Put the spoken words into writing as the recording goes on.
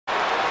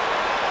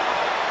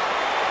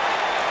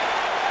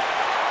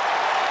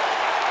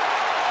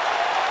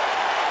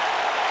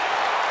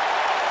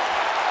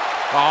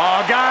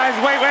Oh, guys,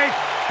 wait.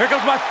 Here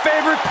comes my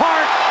favorite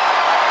part.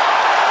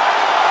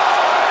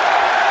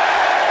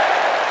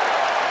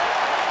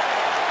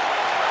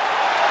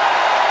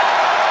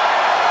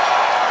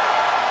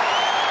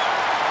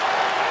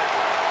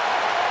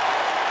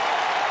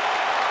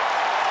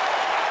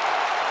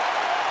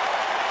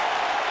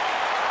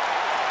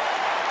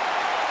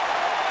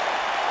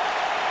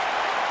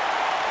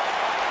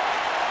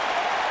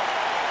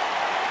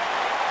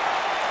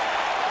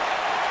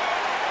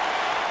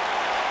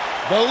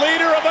 The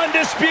leader of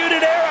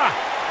Undisputed Era.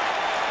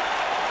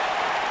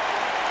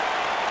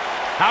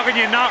 How can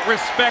you not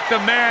respect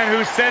a man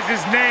who says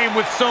his name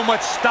with so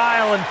much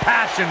style and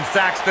passion,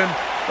 Saxton?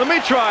 Let me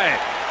try it.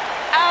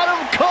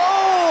 Adam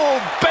Cole,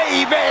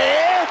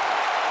 baby!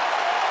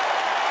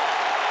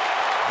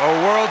 A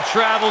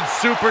world-traveled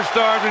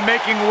superstar has been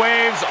making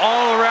waves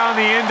all around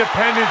the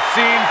independent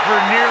scene for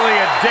nearly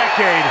a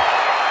decade.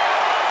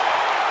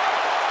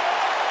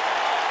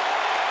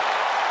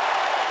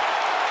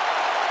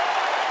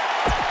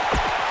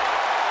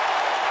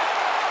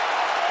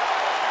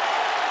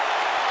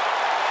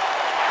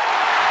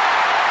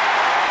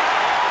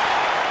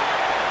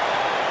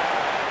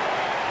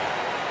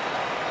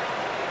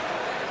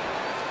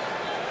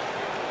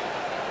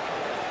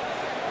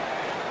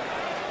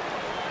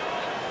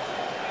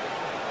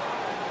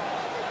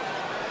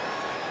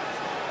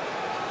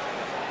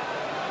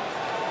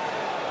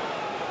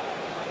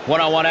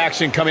 One-on-one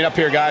action coming up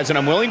here, guys, and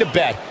I'm willing to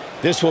bet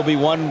this will be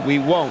one we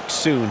won't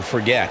soon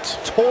forget.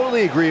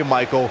 Totally agree,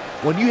 Michael.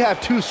 When you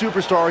have two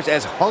superstars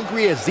as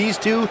hungry as these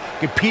two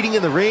competing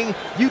in the ring,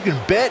 you can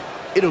bet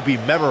it'll be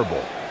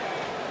memorable.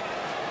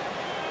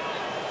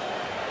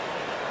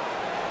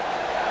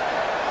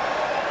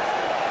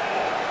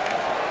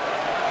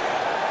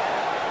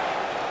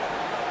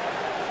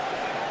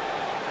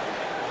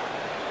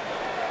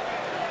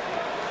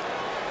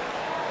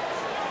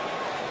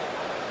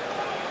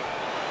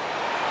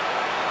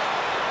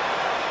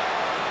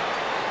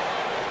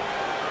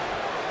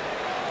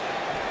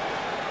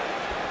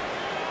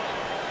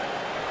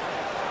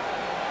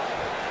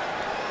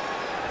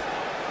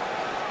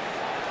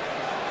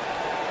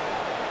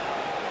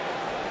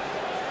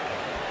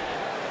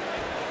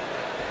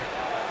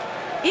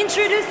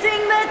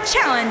 Introducing the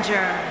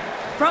challenger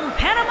from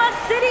Panama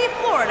City,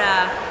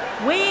 Florida,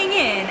 weighing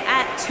in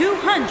at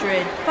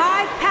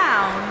 205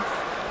 pounds,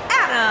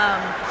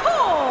 Adam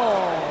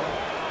Cole.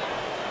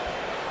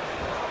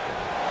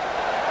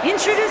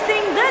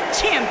 Introducing the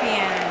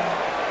champion.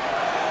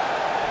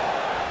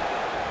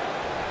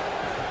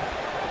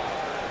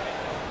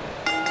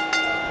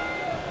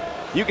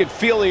 You can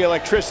feel the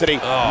electricity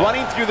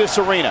running through this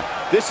arena.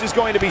 This is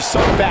going to be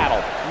some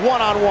battle.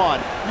 One-on-one,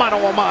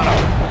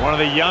 mano-a-mano. One of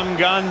the young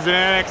guns in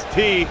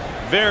NXT.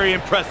 Very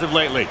impressive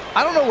lately.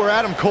 I don't know where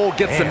Adam Cole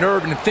gets the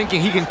nerve in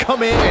thinking he can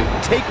come in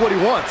and take what he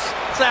wants.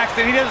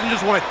 Saxton, he doesn't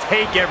just want to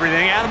take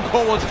everything. Adam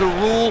Cole wants to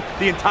rule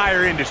the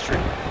entire industry.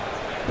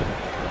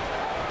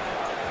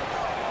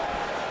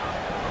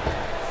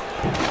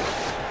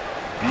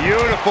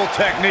 Beautiful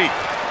technique.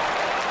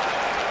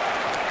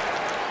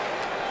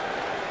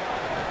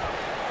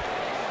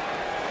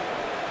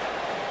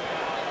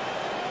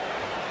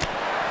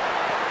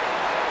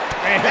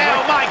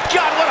 Oh my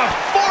God, what a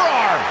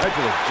forearm! Right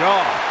to the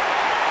jaw.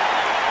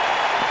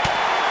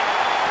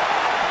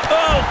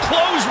 Oh,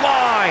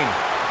 clothesline!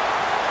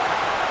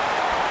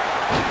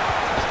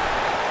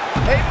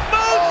 A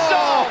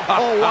moonsault!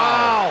 Oh,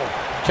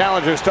 wow.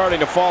 Challenger's starting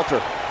to falter.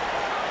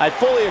 I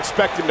fully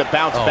expect him to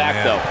bounce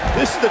back, though.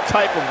 This is the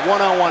type of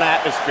one-on-one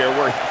atmosphere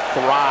where he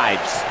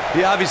thrives.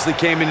 He obviously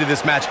came into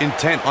this match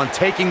intent on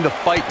taking the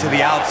fight to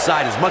the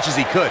outside as much as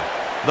he could,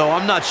 though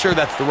I'm not sure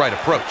that's the right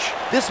approach.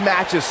 This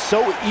match is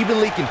so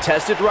evenly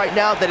contested right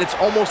now that it's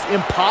almost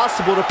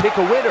impossible to pick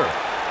a winner.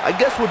 I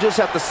guess we'll just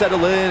have to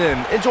settle in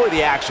and enjoy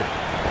the action.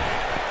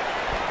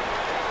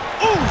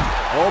 Ooh!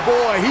 Oh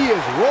boy, he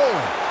is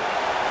rolling.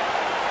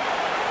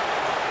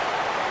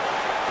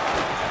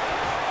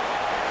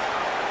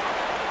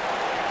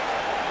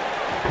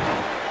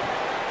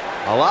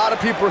 A lot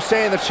of people are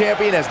saying the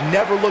champion has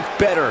never looked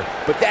better,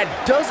 but that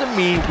doesn't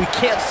mean we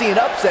can't see an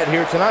upset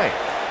here tonight.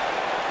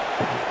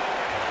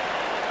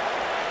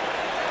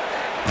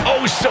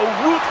 Oh, so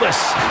ruthless.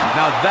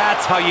 Now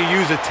that's how you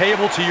use a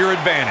table to your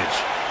advantage.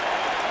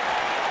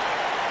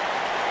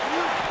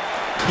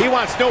 He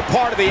wants no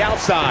part of the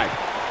outside.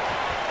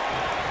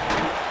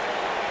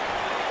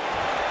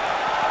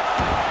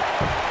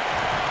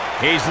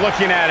 He's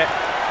looking at it.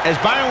 As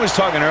Byron was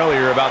talking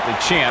earlier about the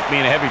champ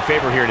being a heavy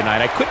favorite here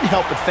tonight, I couldn't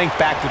help but think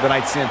back to the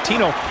night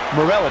Santino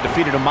Marella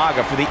defeated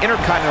Umaga for the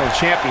Intercontinental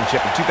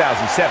Championship in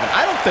 2007.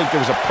 I don't think there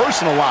was a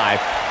person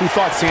alive who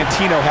thought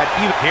Santino had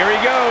even... Here he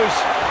goes.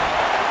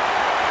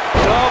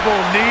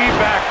 Double knee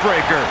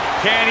backbreaker.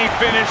 Can he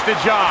finish the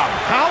job?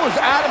 How is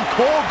Adam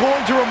Cole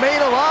going to remain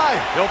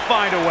alive? He'll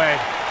find a way.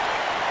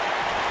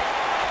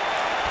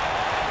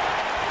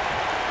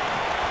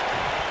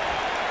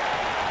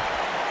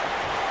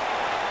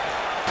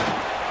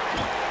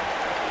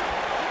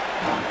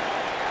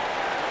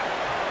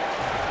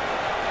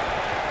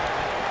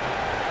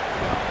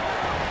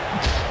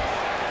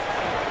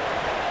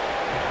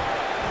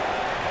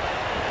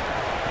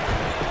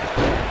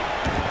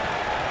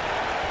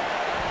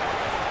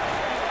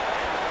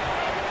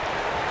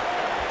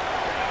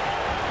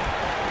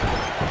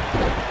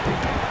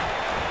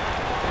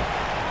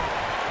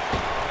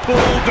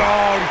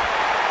 Bulldog.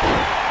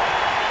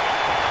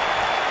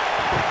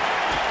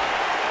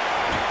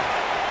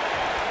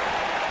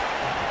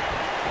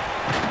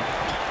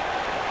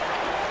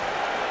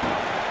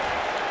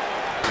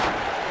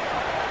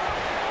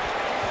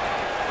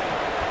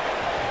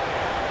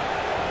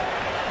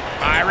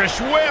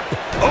 Irish whip.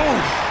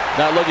 Oh,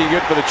 Not looking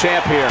good for the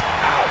champ here.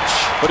 Ouch.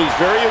 But he's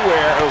very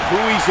aware of who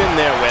he's in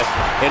there with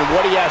and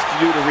what he has to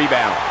do to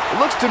rebound. It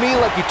looks to me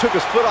like he took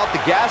his foot off the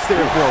gas there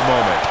for a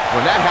moment.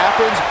 When that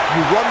happens,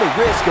 you run the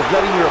risk of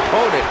letting your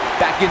opponent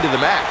back into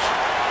the match.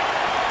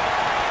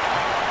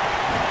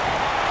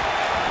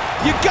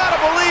 You gotta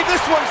believe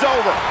this one's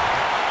over.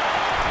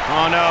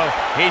 Oh, no.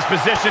 He's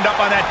positioned up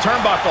on that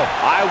turnbuckle.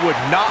 I would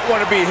not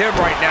want to be him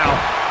right now.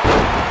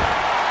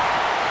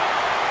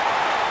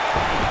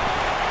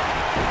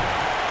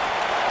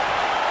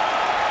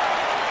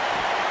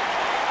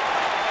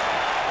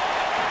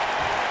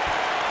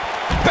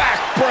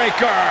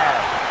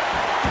 Backbreaker.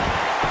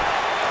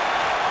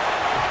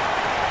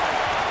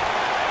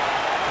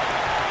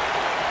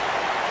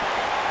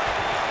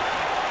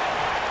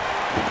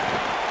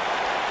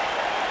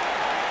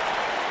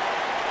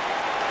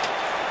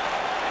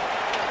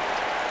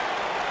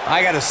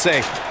 I gotta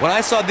say, when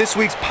I saw this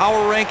week's power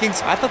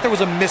rankings, I thought there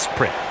was a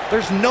misprint.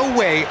 There's no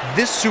way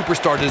this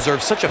superstar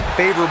deserves such a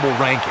favorable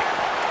ranking.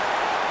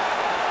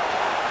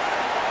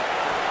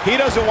 He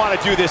doesn't want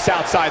to do this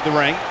outside the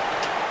ring.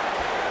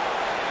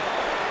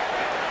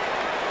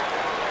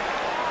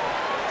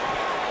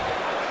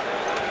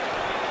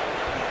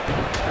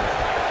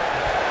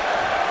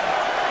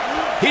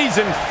 He's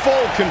in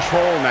full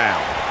control now.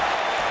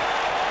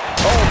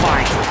 Oh, my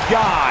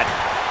God.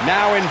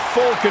 Now in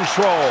full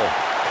control.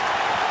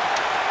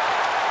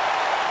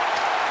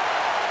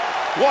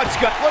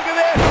 Look at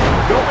this.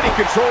 Nobody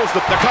controls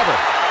the cover.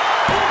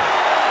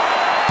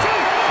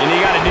 And he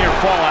got a near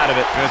fall out of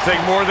it. gonna take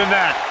more than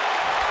that.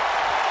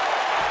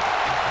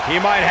 He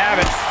might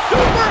have it.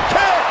 Super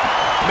kick.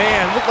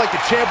 Man, looked like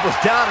the champ was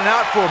down and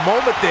out for a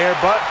moment there,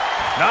 but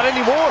not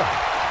anymore.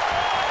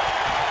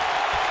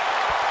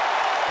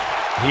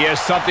 He has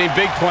something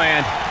big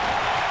planned.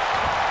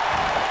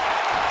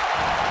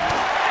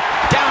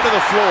 Down to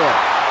the floor.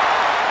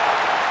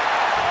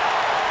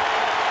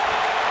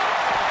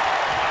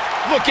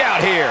 Look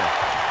out here.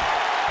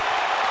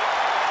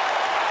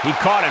 He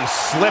caught him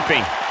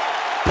slipping.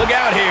 Look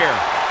out here.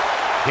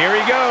 Here he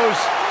goes.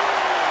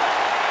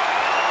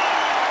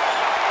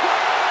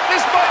 This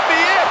might be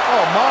it.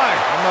 Oh my,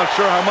 I'm not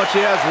sure how much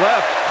he has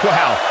left.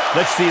 Wow,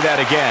 let's see that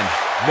again.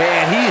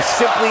 Man, he is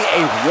simply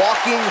a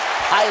walking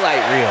highlight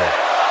reel.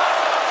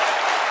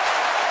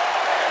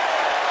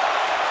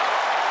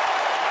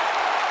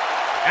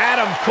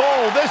 Adam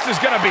Cole, this is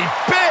going to be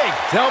big.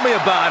 Tell me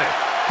about it.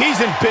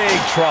 He's in big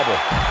trouble.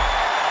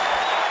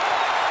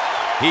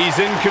 He's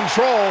in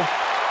control.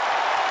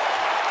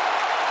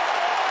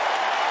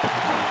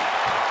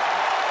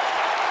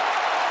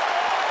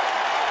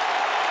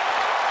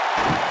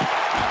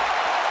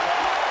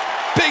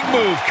 Big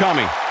move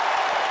coming.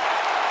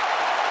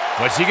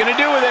 What's he going to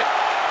do with it?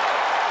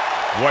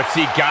 What's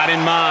he got in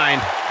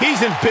mind?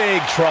 He's in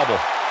big trouble.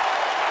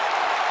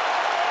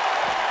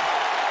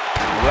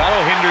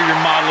 That'll hinder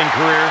your modeling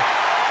career.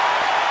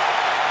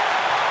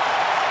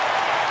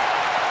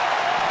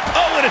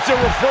 Oh, and it's a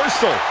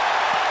reversal.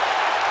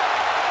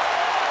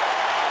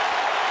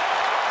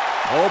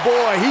 Oh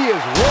boy, he is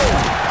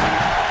rolling.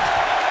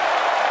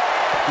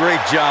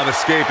 Great job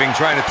escaping,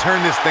 trying to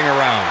turn this thing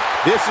around.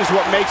 This is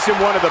what makes him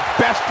one of the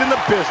best in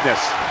the business.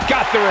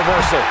 Got the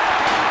reversal.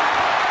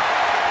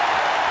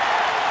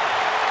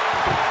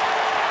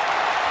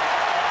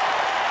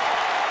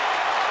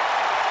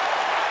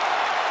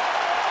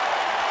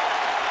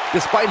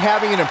 Despite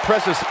having an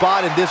impressive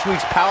spot in this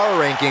week's power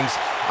rankings,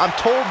 I'm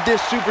told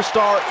this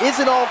superstar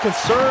isn't all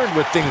concerned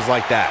with things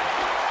like that.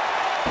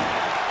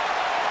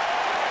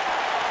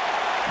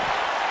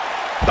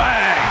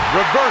 Bang!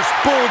 Reverse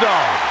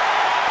Bulldog.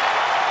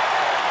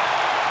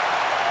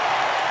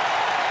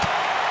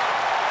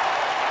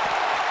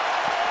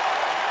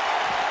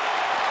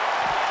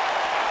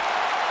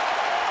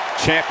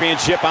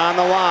 Championship on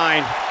the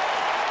line.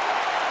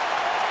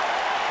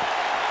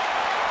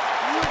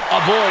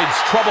 Avoids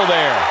trouble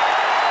there.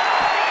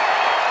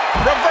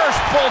 Reverse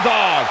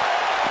Bulldog.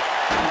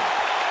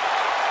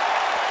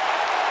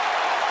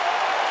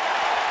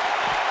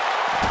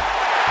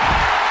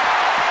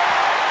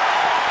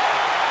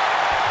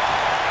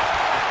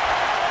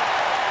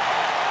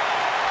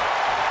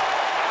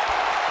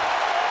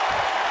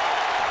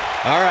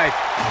 All right,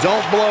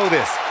 don't blow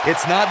this.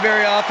 It's not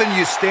very often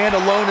you stand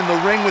alone in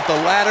the ring with the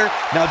ladder.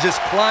 Now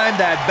just climb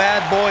that bad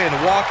boy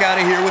and walk out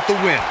of here with the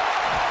win.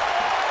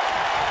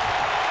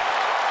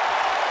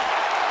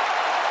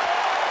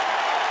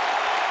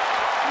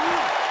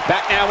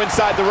 Back now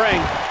inside the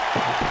ring.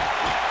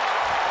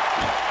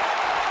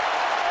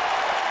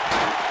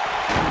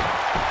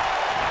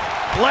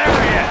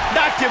 Lariat.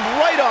 Knocked him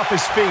right off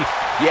his feet.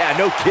 Yeah,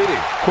 no kidding.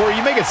 Corey,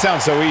 you make it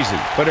sound so easy,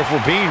 but if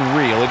we're being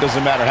real, it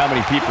doesn't matter how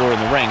many people are in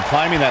the ring.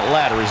 Climbing that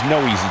ladder is no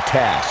easy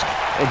task.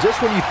 And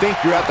just when you think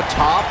you're at the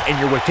top and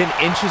you're within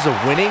inches of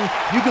winning,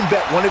 you can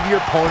bet one of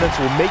your opponents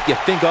will make you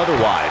think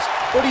otherwise.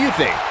 What do you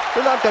think?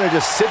 They're not going to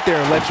just sit there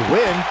and let you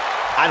win.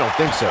 I don't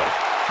think so.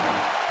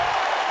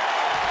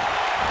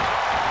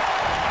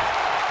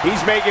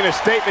 He's making a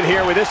statement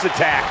here with this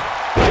attack.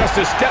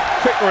 Just a step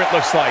quicker, it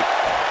looks like.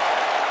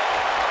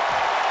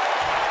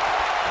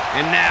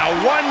 And now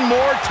one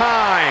more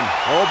time.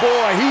 Oh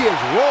boy, he is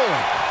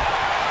rolling.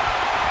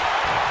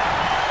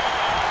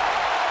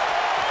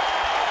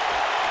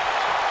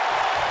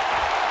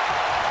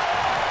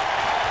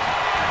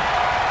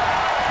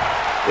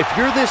 If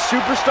you're this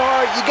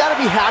superstar, you got to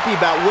be happy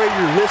about where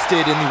you're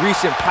listed in the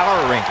recent power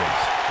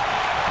rankings.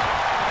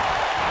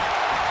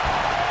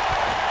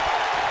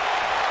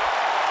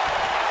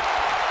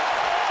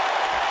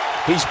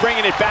 He's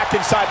bringing it back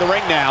inside the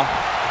ring now.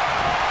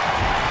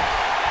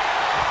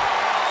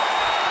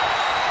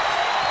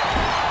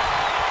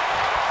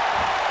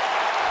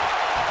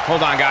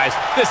 Hold on, guys.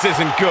 This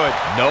isn't good.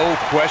 No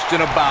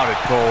question about it,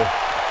 Cole.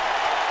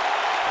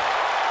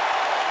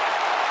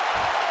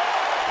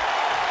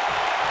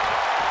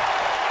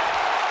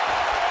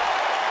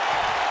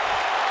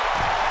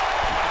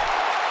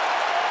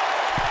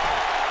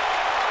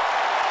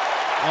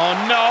 Oh,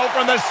 no,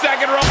 from the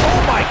second row.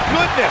 Oh, my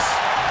goodness.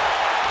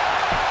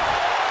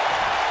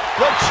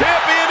 The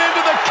champion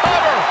into the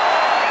cover.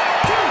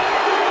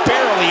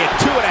 Barely at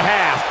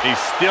 2.5. He's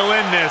still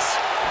in this.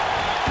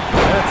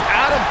 That's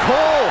Adam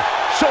Cole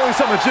showing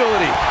some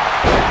agility.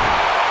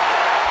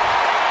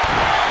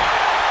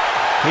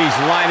 He's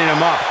lining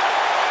him up.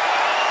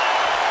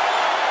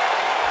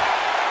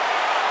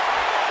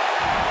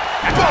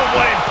 Boom,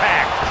 what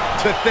impact.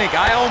 To think,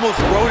 I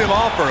almost wrote him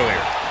off earlier.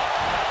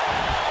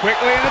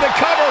 Quickly into the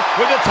cover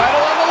with the title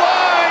on the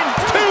line.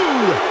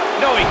 2.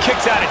 No, he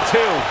kicks out at 2.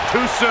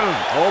 Too soon.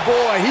 Oh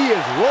boy, he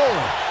is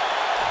rolling.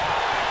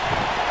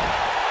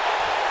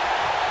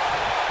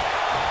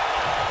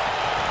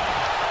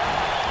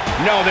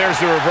 No, there's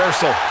the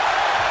reversal.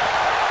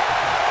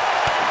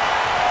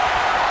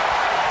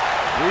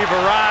 We've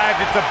arrived.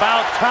 It's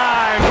about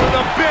time for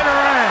the bitter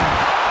end.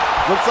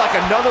 Looks like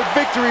another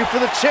victory for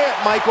the champ,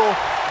 Michael.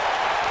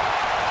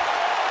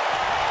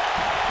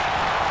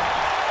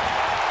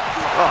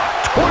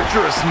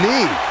 Torturous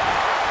knee.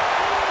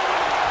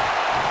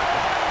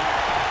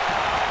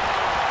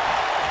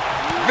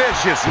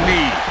 Vicious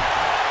knee.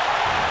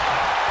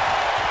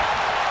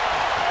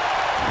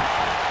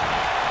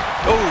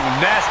 Oh,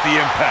 nasty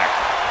impact.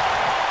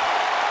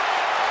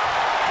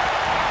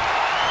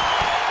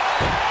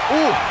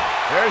 Ooh,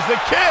 there's the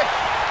kick.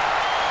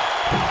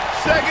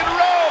 Second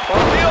rope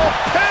on the old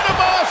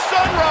Panama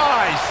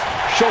Sunrise.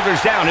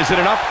 Shoulders down, is it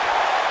enough?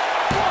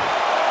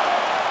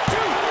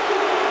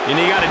 And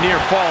he got a near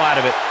fall out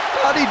of it.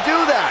 How'd he do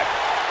that?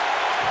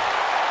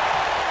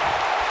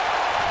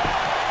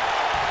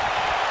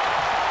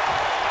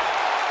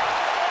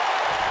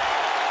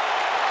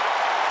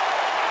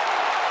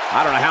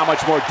 I don't know how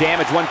much more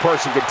damage one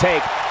person could take.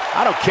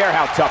 I don't care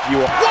how tough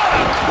you are. What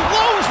a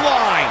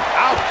clothesline!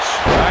 Ouch!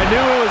 I knew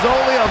it was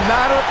only a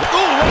matter of... Ooh,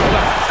 look at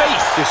the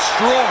face!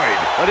 Destroyed.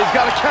 But he's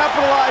got to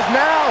capitalize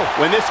now.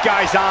 When this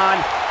guy's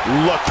on,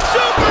 look.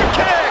 Super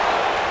kick!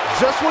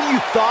 Just when you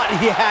thought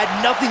he had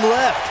nothing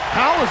left.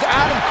 How is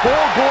Adam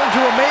Cole going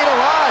to remain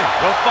alive?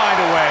 He'll find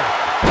a way.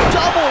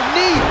 Double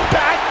knee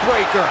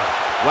backbreaker.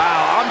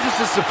 Wow, I'm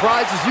just as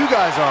surprised as you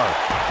guys are.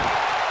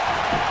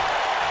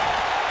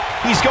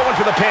 He's going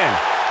for the pin.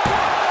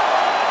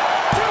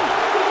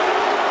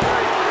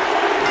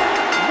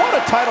 What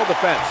a title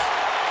defense.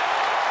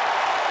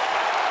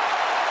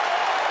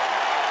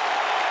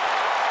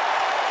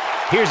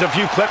 Here's a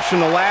few clips from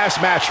the last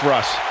match for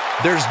us.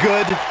 There's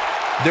good,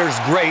 there's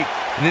great,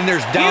 and then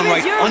there's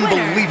downright your winner,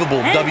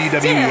 unbelievable and WWE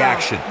still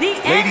action. the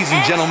Ladies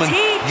and gentlemen,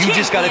 NXT you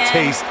just got a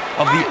champion, taste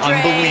of the Andre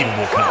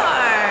unbelievable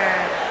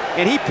kind.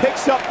 And he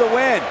picks up the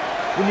win.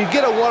 When you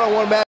get a one-on-one match